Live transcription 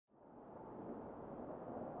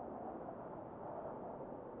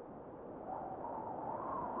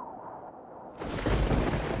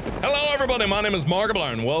everybody, my name is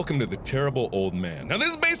Markiplier and welcome to The Terrible Old Man. Now this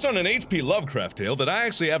is based on an H.P. Lovecraft tale that I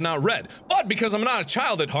actually have not read, but because I'm not a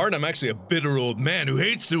child at heart, I'm actually a bitter old man who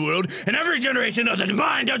hates the world, and every generation doesn't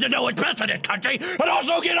mind, doesn't know what's best for this country, and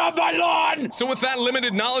also get off my lawn! So with that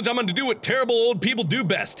limited knowledge, I'm gonna do what terrible old people do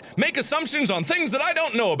best, make assumptions on things that I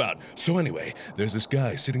don't know about. So anyway, there's this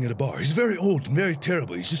guy sitting at a bar. He's very old and very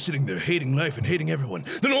terrible. He's just sitting there hating life and hating everyone.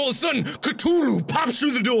 Then all of a sudden, Cthulhu pops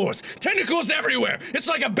through the doors. Tentacles everywhere. It's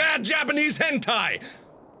like a bad Japanese hentai.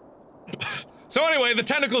 So anyway, the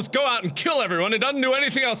tentacles go out and kill everyone. It doesn't do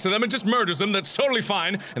anything else to them. It just murders them. That's totally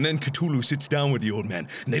fine. And then Cthulhu sits down with the old man,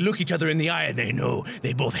 and they look each other in the eye, and they know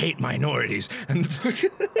they both hate minorities. And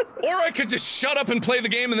or I could just shut up and play the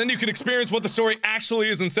game, and then you could experience what the story actually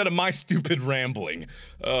is instead of my stupid rambling.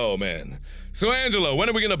 Oh man. So Angelo, when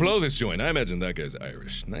are we gonna blow this joint? I imagine that guy's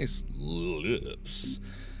Irish. Nice lips.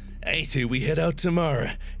 I say we head out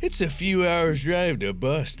tomorrow. It's a few hours drive to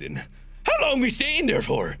Boston. How long we staying there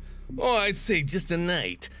for? Oh, I'd say just a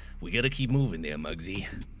night. We gotta keep moving there, Muggsy.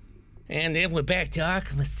 And then we're back to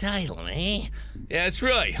Arkham Asylum, eh? Yeah, that's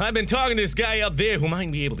right. I've been talking to this guy up there who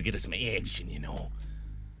might be able to get us some action, you know.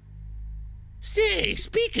 Say,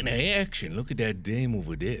 speaking of action, look at that dame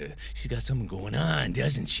over there. She's got something going on,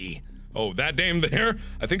 doesn't she? Oh, that dame there?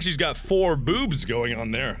 I think she's got 4 boobs going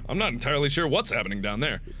on there. I'm not entirely sure what's happening down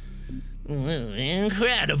there.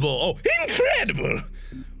 Incredible. Oh, incredible!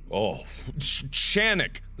 Oh,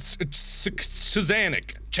 Chanik.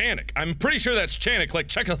 Suzanik. Chanik. I'm pretty sure that's Chanik, like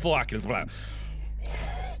Czechoslovakia.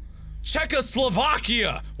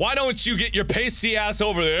 Czechoslovakia! Why don't you get your pasty ass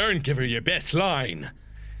over there and give her your best line?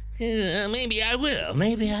 Maybe I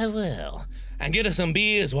will. And get her some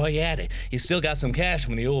beers while you're at it. You still got some cash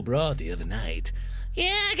from the old broad the other night.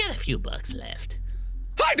 Yeah, I got a few bucks left.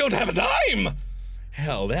 I don't have a dime!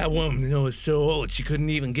 Hell, that woman, you know, is so old she couldn't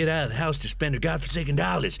even get out of the house to spend her godforsaken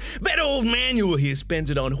dollars. Better old Manuel here spends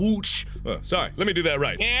it on hooch. Oh, sorry, let me do that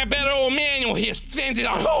right. Yeah, better old Manuel here spends it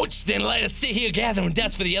on hooch than let us sit here gathering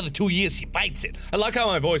dust for the other 2 years she bites it. I like how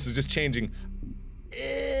my voice is just changing.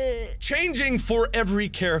 Changing for every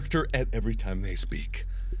character at every time they speak.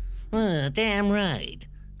 Damn right.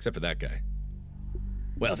 Except for that guy.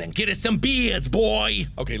 Well then, get us some beers, boy!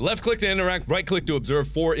 Okay, left click to interact, right click to observe,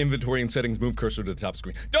 4 inventory and settings, move cursor to the top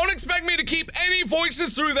screen. Don't expect me to keep any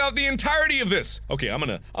voices throughout the entirety of this! Okay, I'm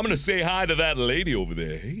gonna say hi to that lady over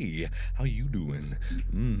there. Hey, how you doing?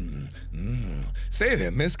 Say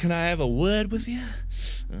there, miss, can I have a word with you?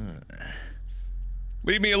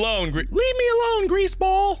 Leave me alone,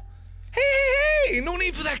 greaseball! Hey, no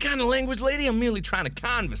need for that kind of language, lady. I'm merely trying to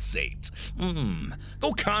conversate.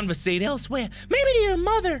 Go conversate elsewhere. Maybe to your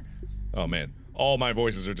mother. Oh man, all my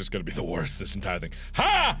voices are just gonna be the worst this entire thing.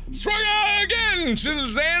 Ha! Strung out again,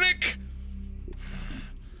 Shazanic!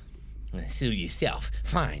 Sue yourself.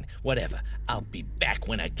 Fine, whatever. I'll be back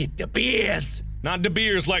when I get the beers. Not the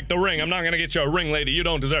beers like the ring. I'm not gonna get you a ring, lady. You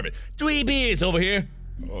don't deserve it. 3 beers over here.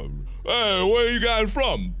 Hey, where you guys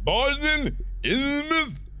from? Boston?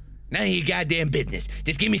 Innsmouth? None of your goddamn business.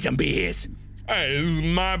 Just give me some beers. Hey, this is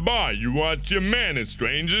my bar. You watch your manners,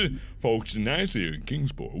 stranger. Folks are nice here in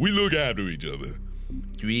Kingsport. We look after each other.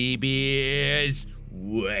 3 beers.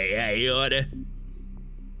 Way I order.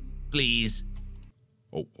 Please.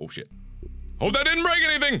 Oh shit. Hope that didn't break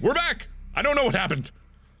anything. We're back. I don't know what happened.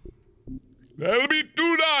 That'll be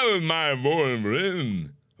 $2, my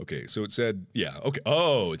friend. Okay, so it said, yeah, okay.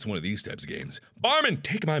 Oh, it's one of these types of games. Barman,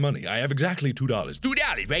 take my money. I have exactly $2.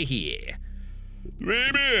 $2 right here.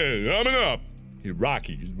 3 beers, coming up. He's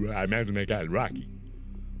Rocky. I imagine that guy's Rocky.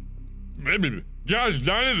 Maybe. Gosh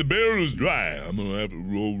darn it, the barrel is dry. I'm gonna have to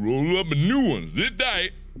roll up a new one. Sit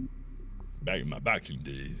tight. Back in my boxing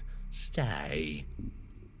days. Stay.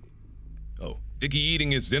 Oh, Dickie eating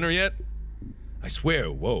his dinner yet? I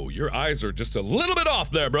swear, whoa, your eyes are just a little bit off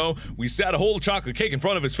there, bro. We sat a whole chocolate cake in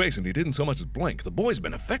front of his face and he didn't so much as blink. The boy's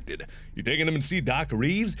been affected. You taking him to see Doc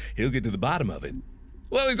Reeves? He'll get to the bottom of it.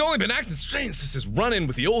 Well, he's only been acting strange since his run-in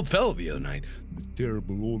with the old fellow the other night. The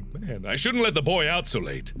terrible old man. I shouldn't let the boy out so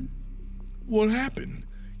late. What happened?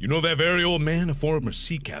 You know that very old man, a former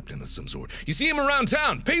sea captain of some sort. You see him around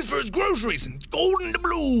town, pays for his groceries and golden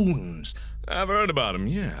doubloons. I've heard about him,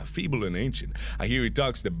 yeah, feeble and ancient. I hear he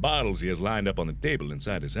talks to bottles he has lined up on the table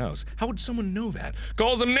inside his house. How would someone know that?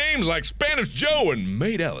 Calls them names like Spanish Joe and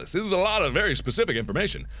Maid Ellis. This is a lot of very specific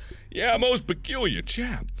information. Yeah, most peculiar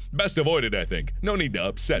chap. Best avoided, I think. No need to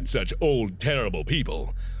upset such old, terrible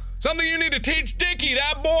people. Something you need to teach Dickie,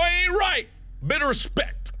 that boy ain't right. Bit of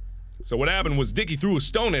respect. So what happened was Dickie threw a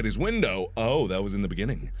stone at his window. Oh, that was in the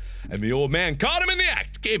beginning. And the old man caught him in the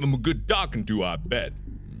act. Gave him a good talking to, I bet.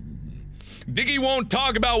 Dickie won't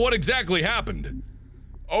talk about what exactly happened.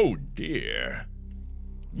 Oh dear.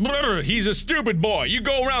 Brr, he's a stupid boy. You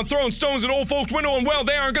go around throwing stones at old folks' window and well,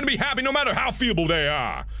 they aren't gonna be happy no matter how feeble they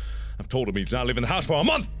are. I've told him he's not leaving the house for a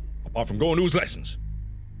month, apart from going to his lessons.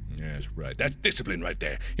 Yeah, that's right. That's discipline right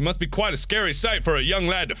there. He must be quite a scary sight for a young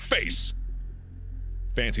lad to face.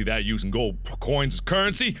 Fancy that using gold coins as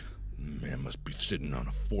currency? Man must be sitting on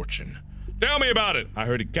a fortune. Tell me about it. I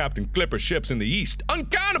heard he captained clipper ships in the east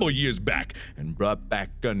uncountable years back and brought back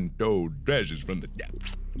untold treasures from the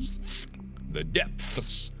depths. The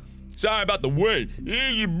depths. Sorry about the wait.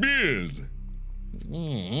 Here's your beers.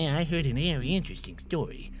 Yeah, I heard an very interesting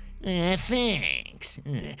story. Thanks.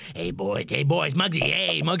 Hey boys, Muggsy,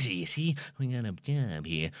 hey Muggsy, you see, we got a job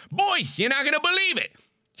here. Boys, you're not gonna believe it.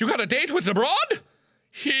 You got a date with the broad?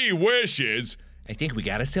 He wishes. I think we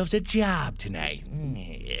got ourselves a job tonight.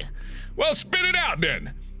 Well, spit it out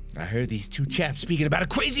then. I heard these two chaps speaking about a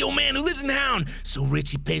crazy old man who lives in town. So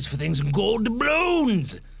rich he pays for things in gold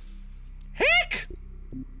doubloons. Heck!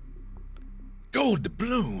 Gold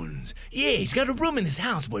doubloons. Yeah, he's got a room in his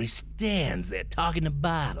house where he stands there talking to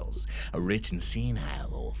bottles. A rich and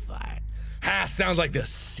senile old fart. Ha, sounds like the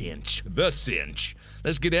Cinch. The cinch.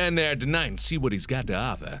 Let's get in there tonight and see what he's got to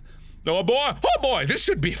offer. Oh boy, this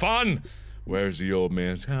should be fun. Where's the old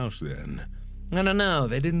man's house then? I don't know,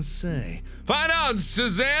 they didn't say. Find out,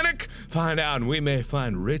 Susannick! Find out and we may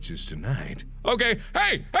find riches tonight. Okay,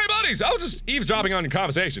 hey buddies, I was just eavesdropping on your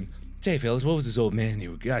conversation. Say, fellas, what was this old man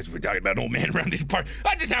you guys were talking about? An old man around these parts.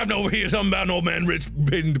 I just happened over here something about an old man rich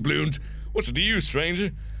painting doubloons. What's it to you, stranger?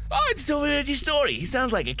 Oh, I just overheard your story. He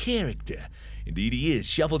sounds like a character. Indeed he is.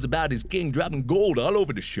 Shuffles about his king, dropping gold all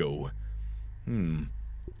over the show. You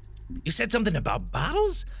said something about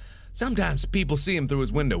bottles? Sometimes people see him through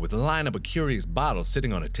his window with a lineup of curious bottles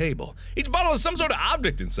sitting on a table. Each bottle has some sort of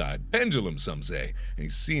object inside. Pendulum, some say. And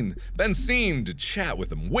he's been seen to chat with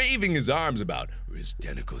them, waving his arms about. Or his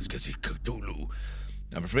tentacles, cause he's Cthulhu.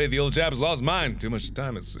 I'm afraid the old chap has lost his mind. Too much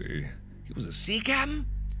time at sea. He was a sea captain?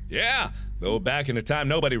 Yeah, though back in a time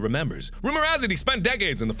nobody remembers. Rumor has it he spent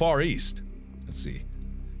decades in the Far East. Let's see.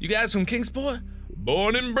 You guys from Kingsport?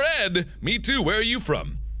 Born and bred. Me too. Where are you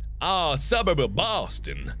from? Ah, suburb of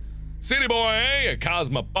Boston. City boy, eh? A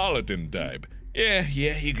cosmopolitan type. Yeah,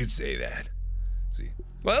 you could say that. Let's see.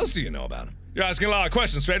 What else do you know about him? You're asking a lot of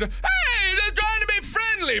questions, stranger. Hey, they're trying to be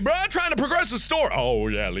friendly, bro. Trying to progress the story. Oh,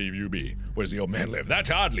 yeah, leave you be. Where's the old man live? That's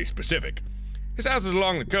oddly specific. His house is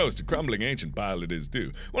along the coast. A crumbling ancient pile it is,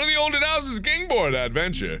 too. One of the oldest houses in Kingport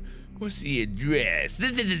Adventure. What's the address?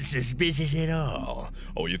 This isn't suspicious at all.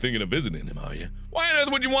 Oh, you're thinking of visiting him, are you? Why on earth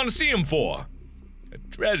would you want to see him for? A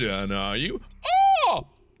treasure hunt, are you? Oh!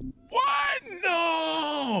 What?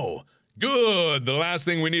 No! Good. The last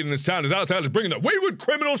thing we need in this town is outsiders bringing the wayward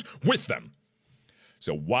criminals with them.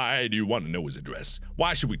 So why do you want to know his address?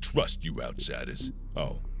 Why should we trust you outsiders?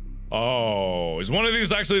 Oh, is one of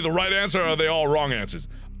these actually the right answer, or are they all wrong answers?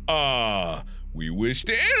 We wish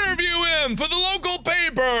to interview him for the local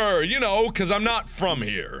paper. You know, because I'm not from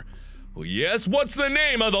here. Well, yes, what's the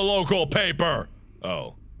name of the local paper?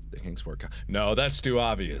 Oh, the Kingsport. No, that's too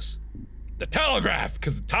obvious. The Telegraph,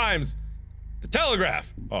 because the Times. The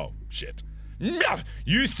Telegraph. Oh, shit.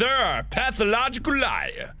 You, sir, are a pathological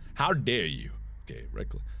liar. How dare you? Okay, right.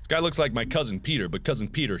 This guy looks like my cousin Peter, but cousin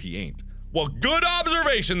Peter, he ain't. Well, good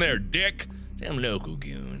observation there, Dick. Some local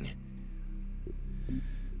goon.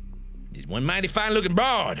 There's one mighty fine-looking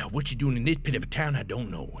broad. What you doing in this pit of a town, I don't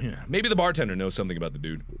know. Yeah, maybe the bartender knows something about the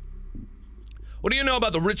dude. What do you know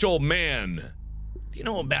about the rich old man? Do you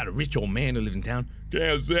know about a rich old man who lives in town?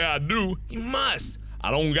 Can't say I do. You must.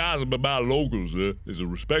 I don't gossip about locals, sir. It's a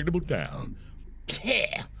respectable town.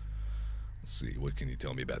 Yeah. Let's see, what can you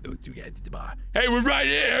tell me about those two guys at the bar? Hey, we're right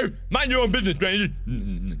here! Mind your own business, stranger!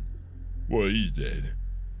 Well, he's dead.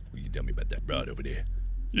 What can you tell me about that broad over there?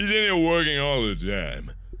 She's in here working all the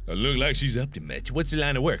time. It look like she's up to much. What's the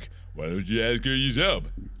line of work? Why don't you ask her yourself?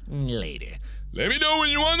 Later. Let me know when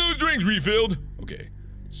you want those drinks refilled. Okay,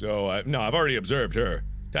 so, I've already observed her.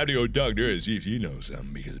 Time to go talk to her and see if she knows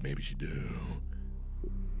something, because maybe she do.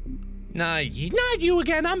 Not you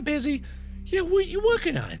again, I'm busy. Yeah, what are you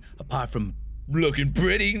working on? Apart from looking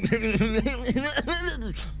pretty.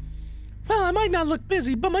 Well, I might not look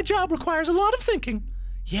busy, but my job requires a lot of thinking.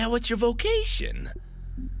 Yeah, what's your vocation?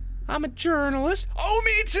 I'm a journalist. Oh,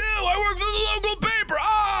 me too! I work for the local paper!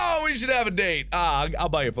 Oh, we should have a date. I'll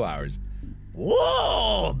buy you flowers.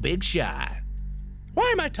 Whoa, big shot. Why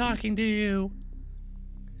am I talking to you?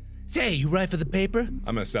 Say, you write for the paper?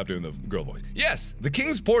 I'm gonna stop doing the girl voice. Yes, the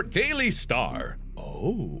Kingsport Daily Star.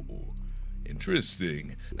 Oh,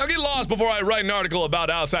 interesting. Now get lost before I write an article about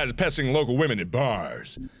outsiders pestering local women at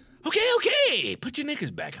bars. Okay, put your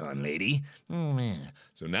knickers back on, lady.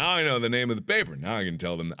 So now I know the name of the paper. Now I can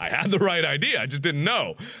tell them I had the right idea. I just didn't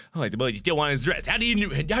know. All right, but you still want his address. How do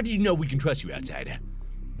you know we can trust you, outsider?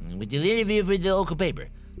 With the interview for the local paper,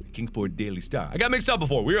 Kingsport Daily Star. I got mixed up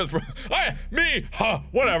before. We were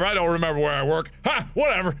whatever. I don't remember where I work.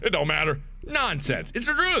 Whatever. It don't matter. Nonsense. It's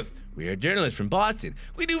the truth. We're journalists from Boston.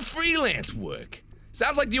 We do freelance work.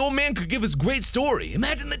 Sounds like the old man could give us a great story.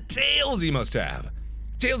 Imagine the tales he must have.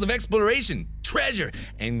 Tales of exploration, treasure,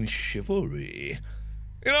 and chivalry.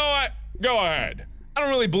 You know what? Go ahead. I don't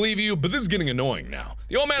really believe you, but this is getting annoying now.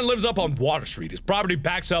 The old man lives up on Water Street. His property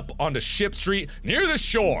backs up onto Ship Street near the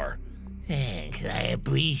shore. Thanks, I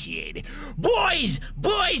appreciate it. Boys,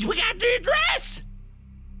 we got the address!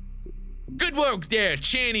 Good work there,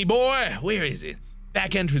 Channy boy. Where is it?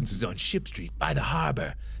 Back entrance is on Ship Street by the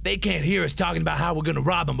harbor. They can't hear us talking about how we're gonna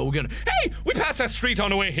rob them, but we're gonna. Hey, we passed that street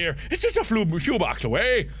on the way here. It's just a few blocks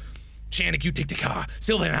away. Channick, you take the car.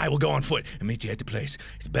 Silva and I will go on foot and meet you at the place.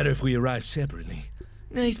 It's better if we arrive separately.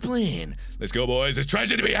 Nice plan. Let's go, boys. There's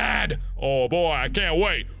treasure to be had. Oh, boy, I can't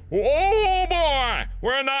wait. Oh, boy,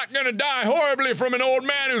 we're not gonna die horribly from an old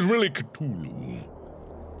man who's really Cthulhu.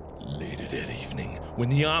 Later that evening, when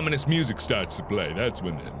the ominous music starts to play, that's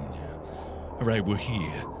when All right, we're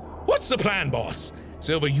here. What's the plan, boss?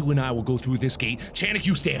 Silva, you and I will go through this gate. Channick,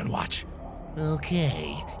 you stay on watch.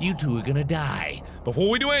 Okay, you two are gonna die. Before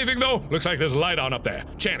we do anything, though, looks like there's a light on up there.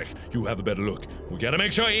 Channick, you have a better look. We gotta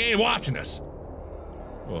make sure he ain't watching us.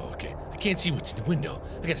 Oh, okay. I can't see what's in the window.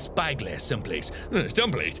 I got a spyglass someplace.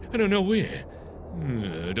 Someplace? I don't know where.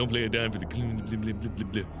 Don't play a dime for the clue.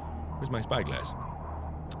 Where's my spyglass?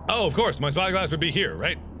 Oh, of course. My spyglass would be here,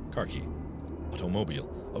 right? Car key.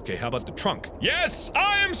 Automobile. Okay, how about the trunk? Yes!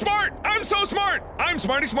 I am smart! I'm so smart! I'm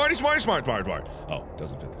smart. Oh,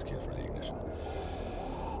 doesn't fit this key for the ignition.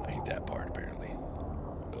 I need that part, apparently.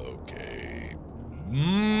 Okay.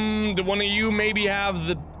 Do one of you maybe have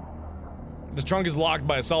the trunk is locked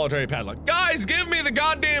by a solitary padlock. Guys, give me the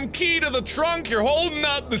goddamn key to the trunk! You're holding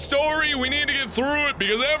up the story! We need to get through it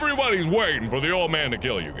because everybody's waiting for the old man to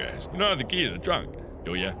kill you guys. You don't have the key to the trunk,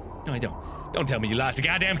 do ya? No, I don't. Don't tell me you lost the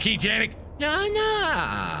goddamn key, Janik!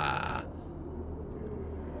 No.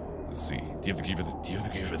 Let's see. Do you have the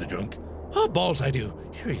key for the trunk? Oh, balls, I do.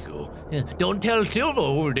 Here you go. Don't tell Silva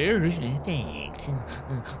over there. Thanks.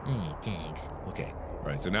 Thanks. Okay. All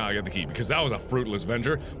right, so now I got the key because that was a fruitless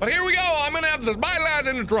venture. But here we go. I'm gonna have the spyglass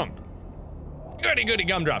in the trunk. Goody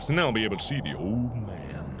gumdrops, and then I'll be able to see the old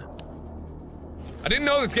man. I didn't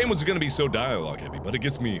know this game was gonna be so dialogue heavy, but it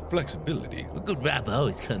gives me flexibility. A good robber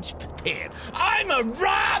always comes prepared. I'm a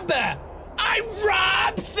robber! I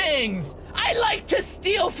rob things! I like to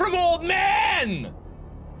steal from old men!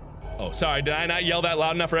 Oh, sorry, did I not yell that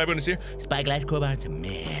loud enough for everyone to hear? Spyglass crowbar to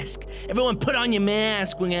mask. Everyone put on your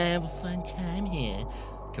mask. We're gonna have a fun time here.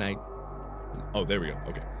 Can I? Oh, there we go.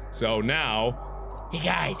 Okay. So now. Hey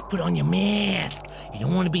guys, put on your mask. You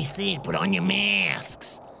don't want to be seen. Put on your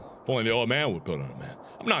masks. If only the old man would put on a mask.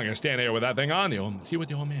 I'm not gonna stand there with that thing on. See what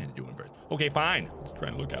the old man is doing first. Okay, fine. Let's try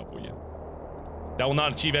and look out for you. That will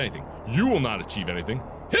not achieve anything. You will not achieve anything.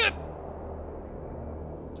 Hit it!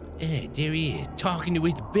 Hey, there he is, talking to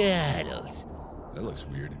his battles. That looks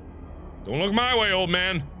weird. Don't look my way, old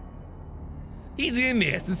man. He's in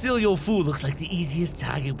there. Sincerely, old fool looks like the easiest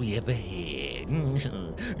target we ever had.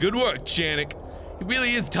 Good work, Channick. He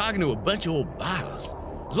really is talking to a bunch of old bottles.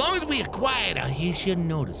 As long as we are quiet out here, he shouldn't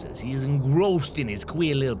notice us. He is engrossed in his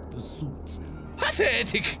queer little pursuits.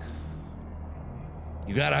 Pathetic.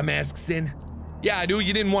 You got our masks in? Yeah, I do.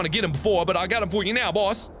 You didn't want to get them before, but I got them for you now,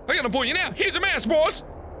 boss. I got them for you now. Here's a mask, boss.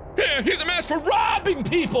 Here, here's a mask for robbing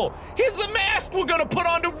people. Here's the mask we're gonna put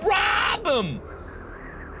on to rob them.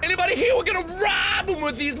 Anybody here? We're gonna rob them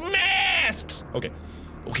with these masks. Okay,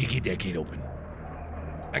 get that gate open.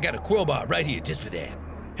 I got a crowbar right here just for that.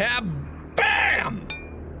 Bam!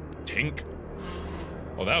 Tink.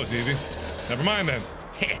 Oh, that was easy. Never mind then.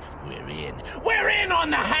 We're in. We're in on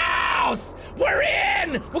the house! We're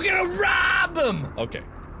in! We're gonna rob them! Okay.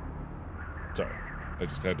 Sorry. I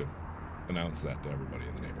just had to announce that to everybody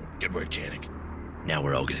in the neighborhood. Good work, Channick. Now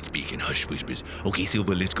we're all gonna speak in hush whispers. Okay,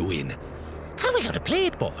 Silva, let's go in. How are we gonna play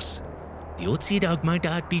it, boss? The old sea dog might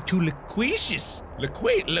not be too loquacious.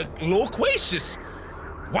 Loquacious?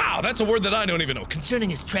 Wow, that's a word that I don't even know. Concerning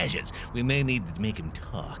his treasures, we may need to make him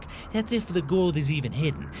talk. That's if the gold is even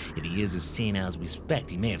hidden. If he is as senile as we expect,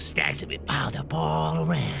 he may have stacks of it piled up all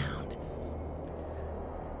around.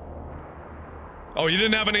 Oh, you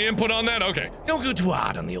didn't have any input on that? Okay. Don't go too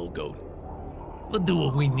hard on the old goat. We'll do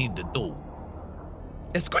what we need to do.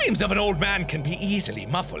 The screams of an old man can be easily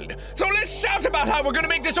muffled. So let's shout about how we're gonna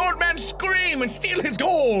make this old man scream and steal his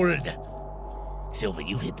gold! Silver,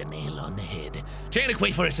 you've hit the nail on the head. Janik,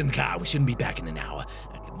 wait for us in the car. We shouldn't be back in an hour.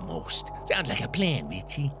 At the most. Sounds like a plan,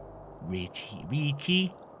 Richie.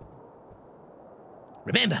 Richie.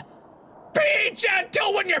 Remember, beat your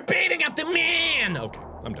toe when you're beating up the man! Okay,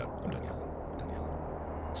 I'm done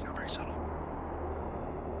yelling. It's not very subtle.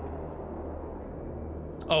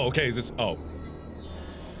 Oh, okay, is this, oh.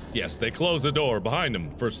 Yes, they closed the door behind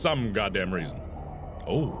him for some goddamn reason.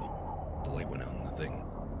 Oh, the light went out in the thing.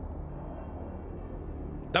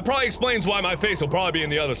 That probably explains why my face will probably be in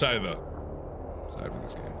the other side of this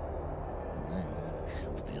game.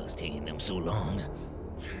 What the hell's taking them so long?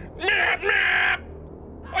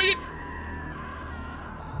 Are you...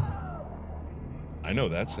 I know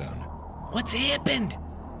that sound. What's happened?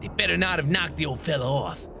 They better not have knocked the old fella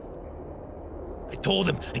off. I told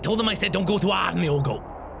them I said don't go too hard on the old goat.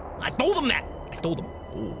 I told them that.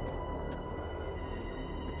 Oh.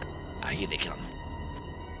 Ah, here they come.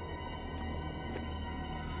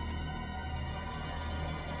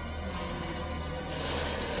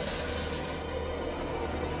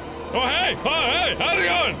 Oh, hey, how's it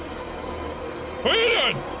going? What are you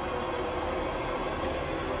doing?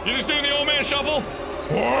 You just doing the old man shuffle?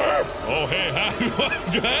 What? Oh, hey,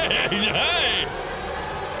 hey.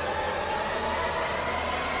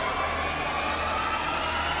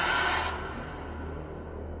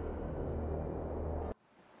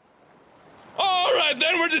 All right,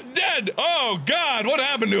 then we're just dead. Oh, God, what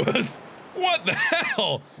happened to us? What the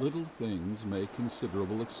hell? Little things make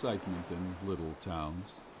considerable excitement in little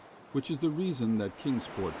towns, which is the reason that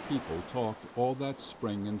Kingsport people talked all that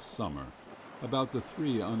spring and summer about the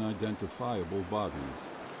 3 unidentifiable bodies,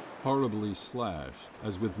 horribly slashed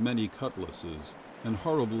as with many cutlasses, and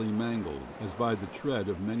horribly mangled as by the tread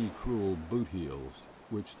of many cruel boot heels,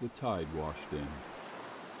 which the tide washed in.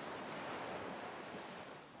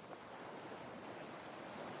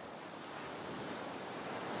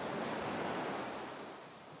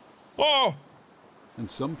 Whoa! And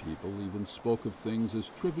some people even spoke of things as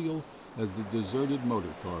trivial as the deserted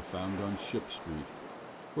motor car found on Ship Street,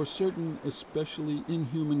 or certain especially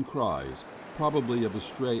inhuman cries, probably of a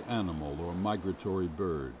stray animal or migratory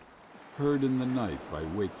bird, heard in the night by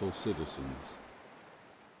wakeful citizens.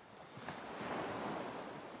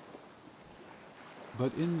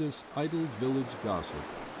 But in this idle village gossip,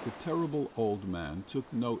 the terrible old man took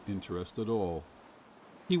no interest at all.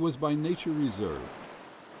 He was by nature reserved,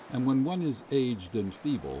 and when one is aged and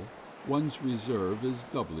feeble, one's reserve is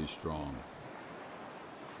doubly strong.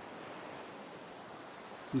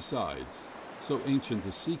 Besides, so ancient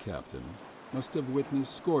a sea captain must have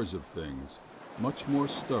witnessed scores of things much more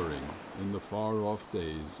stirring in the far-off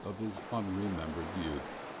days of his unremembered youth.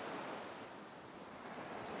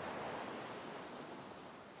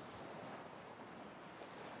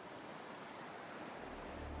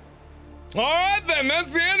 Alright then,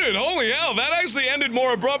 that's the end of it. Holy hell, that actually ended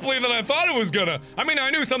more abruptly than I thought it was gonna. I mean, I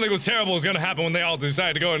knew something was terrible was gonna happen when they all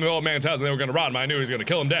decided to go into the old man's house and they were gonna rob him. I knew he was gonna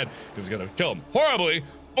kill him dead. He was gonna kill him horribly.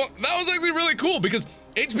 But that was actually really cool because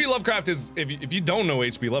H.P. Lovecraft is, if you don't know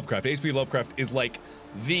H.P. Lovecraft is like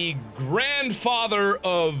the grandfather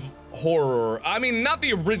of horror. I mean, not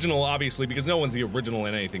the original, obviously, because no one's the original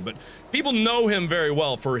in anything, but people know him very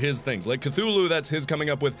well for his things. Like Cthulhu, that's his coming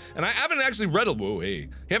up with, and I haven't actually read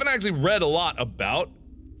a lot about,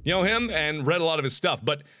 you know, him and read a lot of his stuff,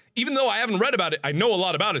 but even though I haven't read about it, I know a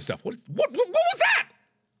lot about his stuff. What was that?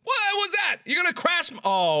 What was that? You're gonna crash?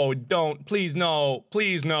 Oh, don't. Please, no.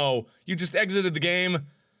 Please, no. You just exited the game.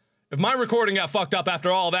 If my recording got fucked up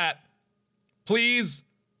after all that, please.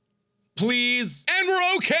 And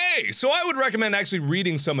we're okay. So I would recommend actually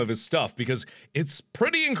reading some of his stuff because it's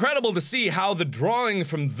pretty incredible to see how the drawing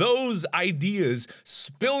from those ideas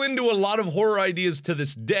spill into a lot of horror ideas to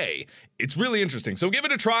this day. It's really interesting, so give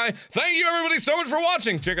it a try. Thank you everybody so much for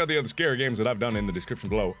watching. Check out the other scary games that I've done in the description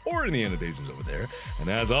below or in the annotations over there. And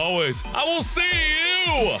as always, I will see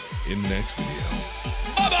you in the next video.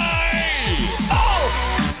 Bye-bye! Oh!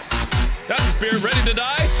 That's a spirit ready to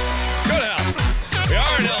die? Go to hell. We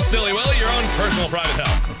are in hell, Silly Willy, your own personal private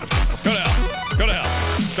hell. Go to hell. Go to hell.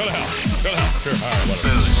 Go to hell. Go to hell. Sure, alright,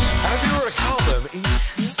 whatever. How do you recall them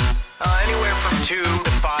each? Anywhere from 2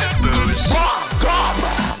 to 5 boos. God,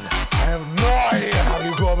 man! I have no idea how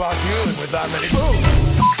you go about dealing with that many boos.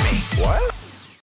 What?